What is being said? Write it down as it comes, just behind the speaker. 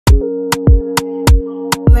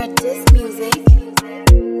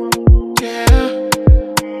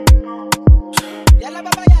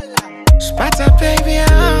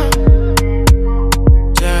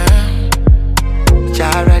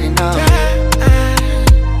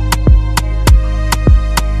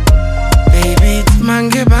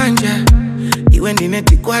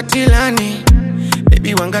kwatilani.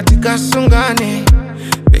 Baby wangati kasungane.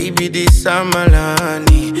 Baby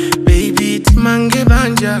disamalani. Baby timange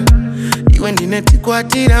banja. Iwe ndine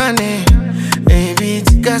tikwatirane. Baby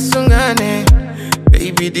tikasungane.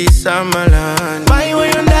 Baby disamalani. Why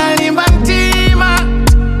we on dalimba mtima?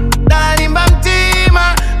 Dalimba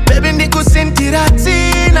mtima. Baby ndikusintira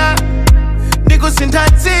tina. Ndikusinta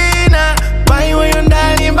tina. Why we on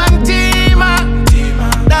dalimba mtima?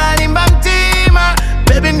 Dalimba mtima.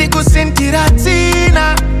 Baby ndikusintira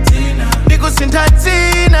tina. Ndikusinta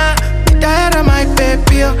tina. Tahera my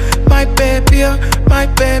baby, my baby, my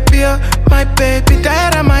baby, my baby.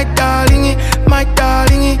 Tahera my darling, my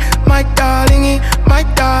darling, my darling, my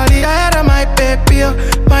darling. Tahera my baby,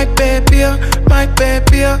 my baby, my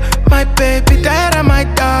baby, my baby. Tahera my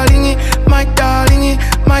darling, my darling,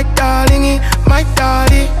 my darling, my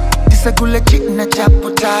darling. Disagule china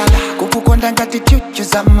chaputala kukukonda ngati chuchu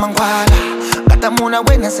za mangwala katamuna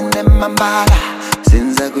wena sine mambala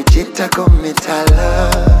sinza kuchita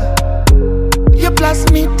komitala. You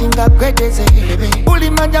plus me tinga kwedeze uli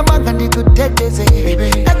manja mwanga ndikuteteze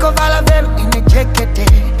eko vala velu inechekete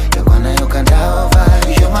yokwana yokanda over.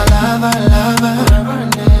 You're my lover, lover.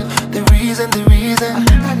 The reason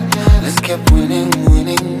let's keep winning,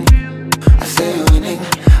 winning. I say winning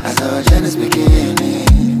as our journey's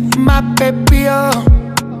beginning. My baby, oh,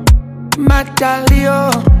 my darling,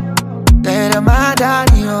 oh, Tahera my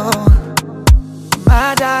darling, oh,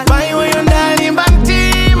 my darling. Why we on dalimba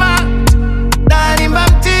mtima? Dalimba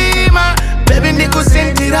mtima. Baby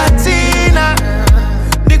ndikusintira tina.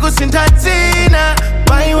 Ndikusinta tina.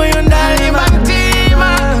 Why we on dalimba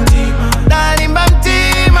mtima? Dalimba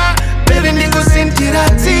mtima. Baby ndikusintira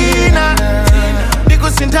tina.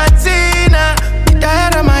 Ndikusinta tina.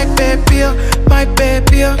 Tahera my baby, my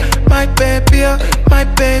baby, my baby, my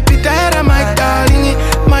baby. Tahera my darling,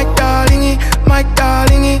 my darling, my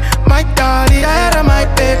darling, my darling. Tahera my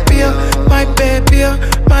baby, my baby,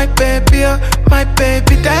 my baby.